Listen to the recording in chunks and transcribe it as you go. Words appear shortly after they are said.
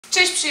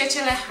Cześć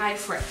przyjaciele, hi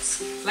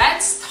friends.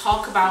 Let's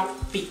talk about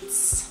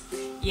beets.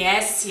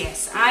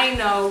 Yes, I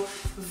know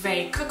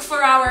they cook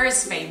for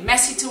hours, they're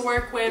messy to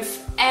work with,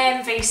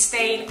 and they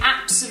stain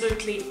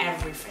absolutely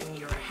everything.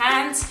 Your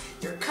hands,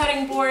 your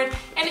cutting board,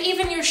 and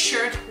even your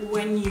shirt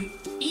when you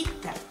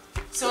eat them.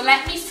 So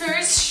let me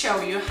first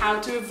show you how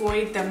to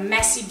avoid the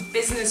messy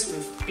business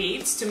with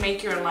beets to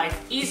make your life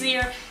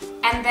easier,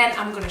 and then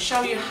I'm gonna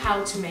show you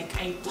how to make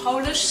a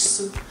Polish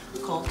soup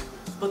called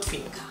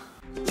Botwinka.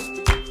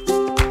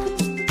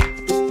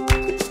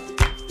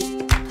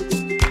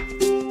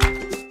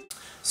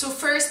 So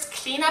first,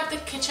 clean up the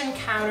kitchen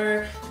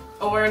counter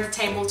or the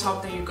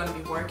tabletop that you're going to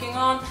be working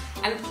on,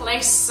 and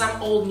place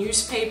some old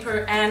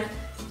newspaper and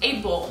a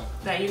bowl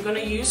that you're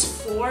going to use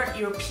for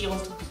your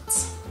peeled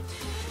beets.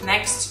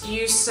 Next,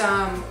 use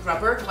some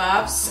rubber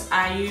gloves.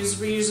 I use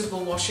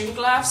reusable washing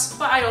gloves,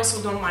 but I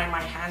also don't mind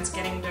my hands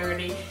getting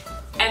dirty,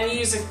 and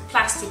use a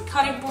plastic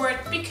cutting board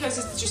because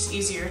it's just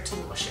easier to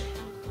wash it.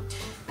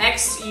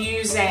 Next,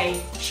 use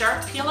a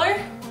sharp peeler.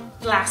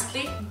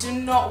 Lastly, do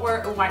not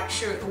wear a white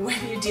shirt when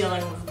you're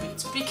dealing with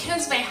beets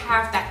because they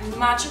have that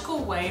magical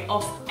way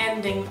of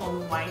ending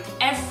on white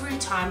every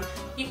time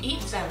you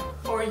eat them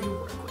or you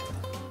work with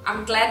them.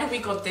 I'm glad that we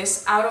got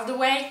this out of the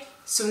way,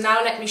 so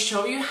now let me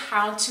show you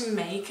how to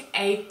make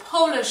a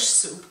Polish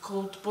soup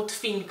called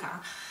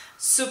Botwinka.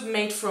 Soup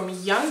made from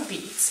young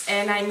beets,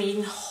 and I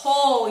mean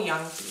whole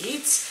young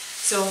beets.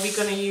 So we're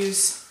gonna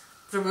use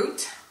the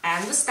root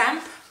and the stem.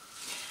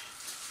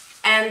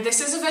 And this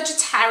is a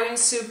vegetarian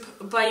soup,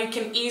 but you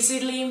can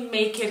easily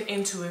make it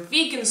into a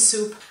vegan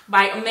soup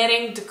by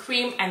omitting the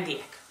cream and the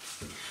egg.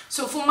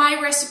 So for my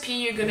recipe,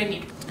 you're gonna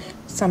need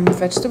some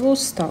vegetable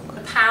stock,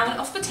 a pound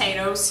of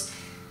potatoes,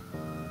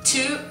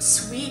 2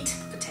 sweet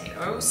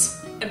potatoes,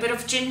 a bit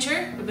of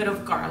ginger, a bit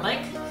of garlic,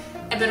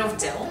 a bit of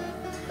dill,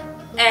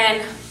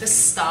 and the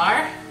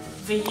star,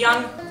 the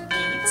young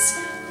beets.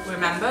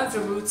 Remember, the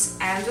roots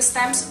and the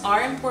stems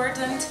are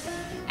important.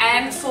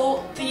 And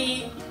for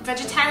the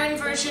vegetarian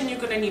version,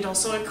 you're gonna need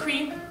also a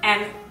cream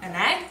and an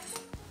egg.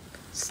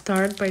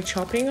 Start by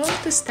chopping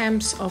off the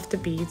stems of the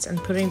beets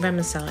and putting them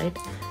aside,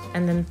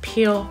 and then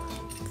peel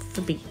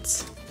the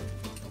beets,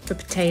 the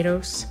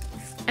potatoes,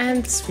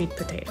 and the sweet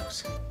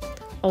potatoes.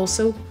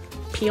 Also,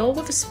 peel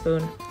with a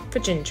spoon the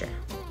ginger.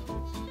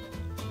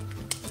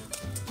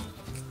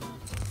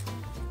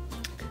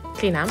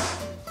 Clean up,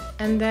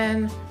 and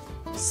then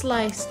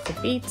slice the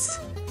beets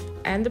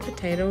and the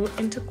potato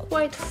into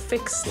quite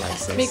thick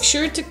slices. Make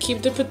sure to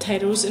keep the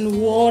potatoes in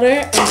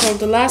water until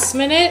the last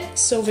minute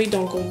so they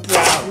don't go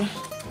brown.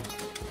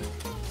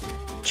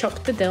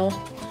 Chop the dill,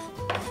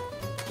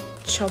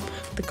 chop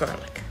the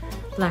garlic.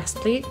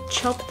 Lastly,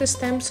 chop the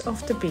stems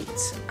of the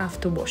beets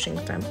after washing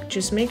them.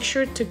 Just make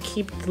sure to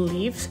keep the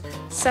leaves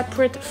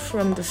separate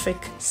from the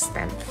thick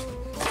stem,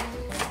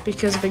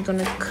 because we're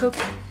gonna cook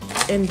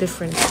in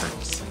different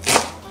times.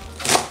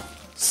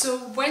 So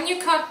when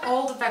you cut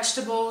all the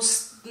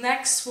vegetables,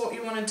 next what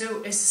you want to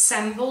do is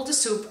assemble the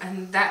soup,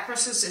 and that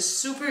process is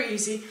super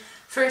easy.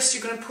 First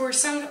you're going to pour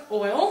some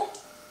oil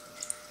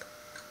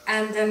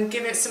and then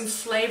give it some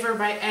flavor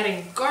by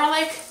adding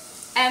garlic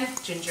and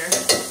ginger.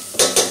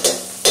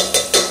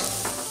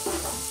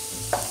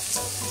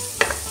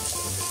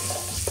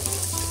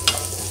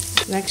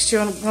 Next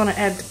you're going to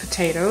add the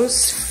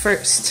potatoes.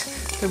 First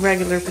the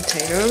regular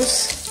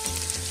potatoes,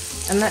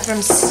 and let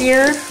them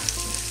sear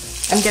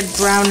and get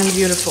brown and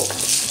beautiful.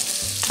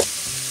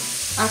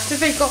 After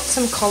they got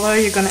some color,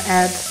 you're gonna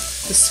add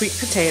the sweet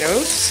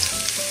potatoes.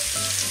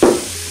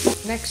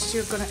 Next,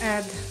 you're gonna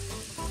add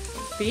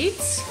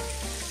beets.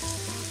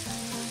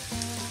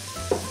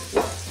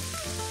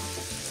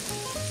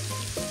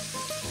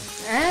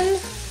 And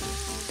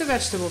the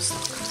vegetable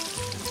stock.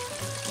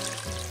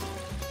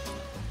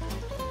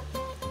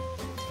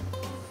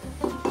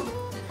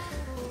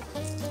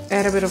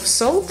 Add a bit of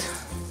salt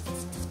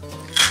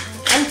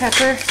and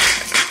pepper.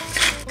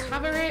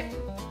 Cover it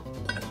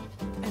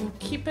and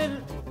keep it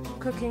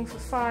cooking for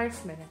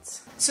 5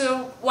 minutes.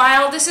 So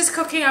while this is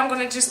cooking, I'm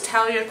gonna just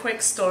tell you a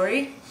quick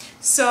story.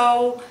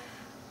 So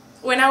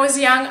when I was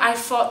young, I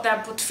thought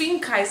that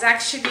Botwinka is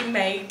actually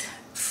made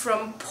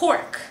from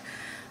pork,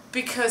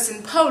 because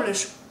in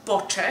Polish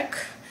boczek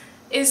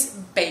is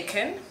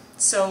bacon.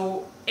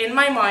 So in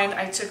my mind,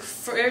 I took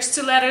first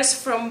 2 letters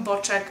from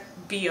boczek,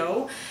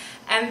 bio,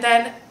 and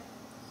then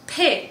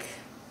pig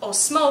or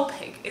small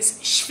pig is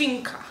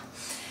świnka.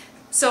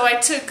 So I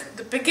took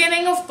the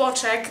beginning of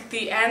boczek,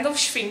 the end of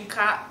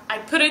świnka, I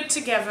put it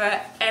together,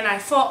 and I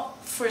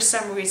thought for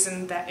some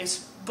reason that is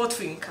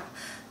Botwinka.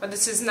 But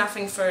this is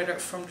nothing further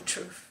from the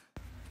truth.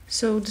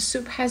 So the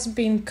soup has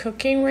been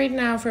cooking right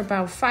now for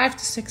about 5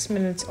 to 6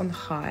 minutes on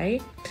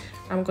high.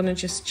 I'm gonna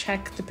just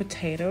check the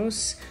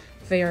potatoes.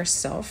 They are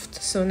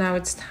soft, so now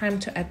it's time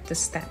to add the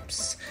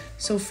stems.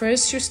 So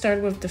first you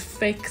start with the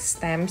thick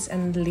stems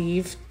and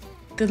leave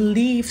the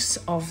leaves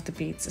of the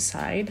beets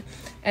aside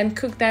and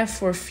cook that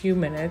for a few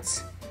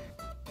minutes.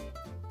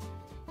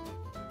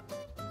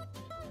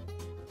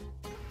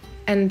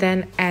 And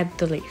then add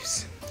the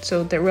leaves.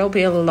 So there will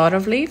be a lot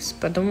of leaves,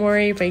 but don't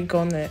worry, they're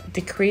gonna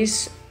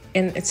decrease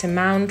in its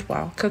amount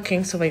while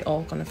cooking, so they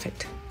all gonna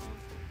fit.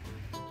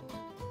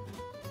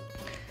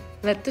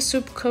 Let the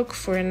soup cook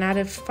for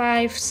another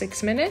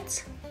 5-6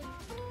 minutes.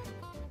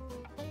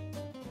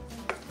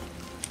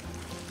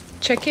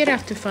 Check it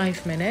after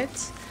 5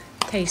 minutes,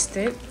 taste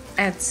it,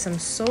 add some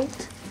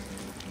salt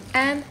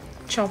and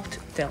chopped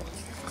dill.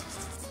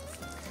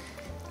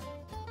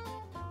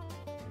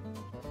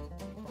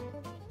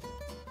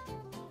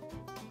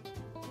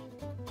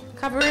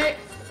 Cover it,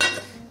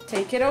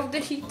 take it off the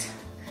heat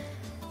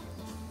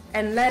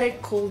and let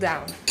it cool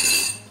down.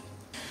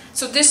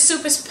 So this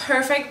soup is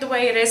perfect the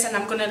way it is, and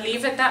I'm gonna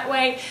leave it that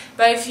way.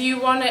 But if you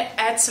want to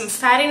add some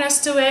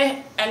fattiness to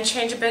it and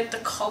change a bit the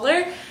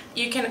color,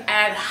 you can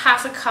add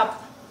half a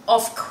cup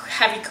of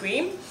heavy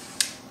cream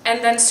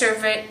and then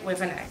serve it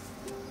with an egg.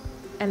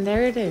 And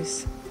there it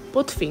is,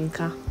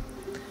 Botwinka,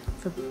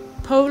 the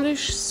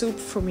Polish soup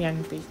from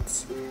young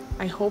beets.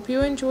 I hope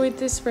you enjoyed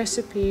this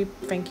recipe.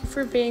 Thank you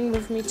for being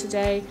with me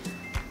today.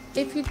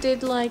 If you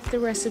did like the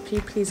recipe,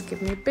 please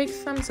give me a big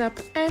thumbs up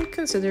and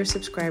consider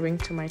subscribing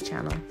to my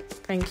channel.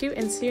 Thank you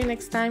and see you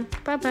next time.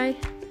 Bye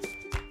bye.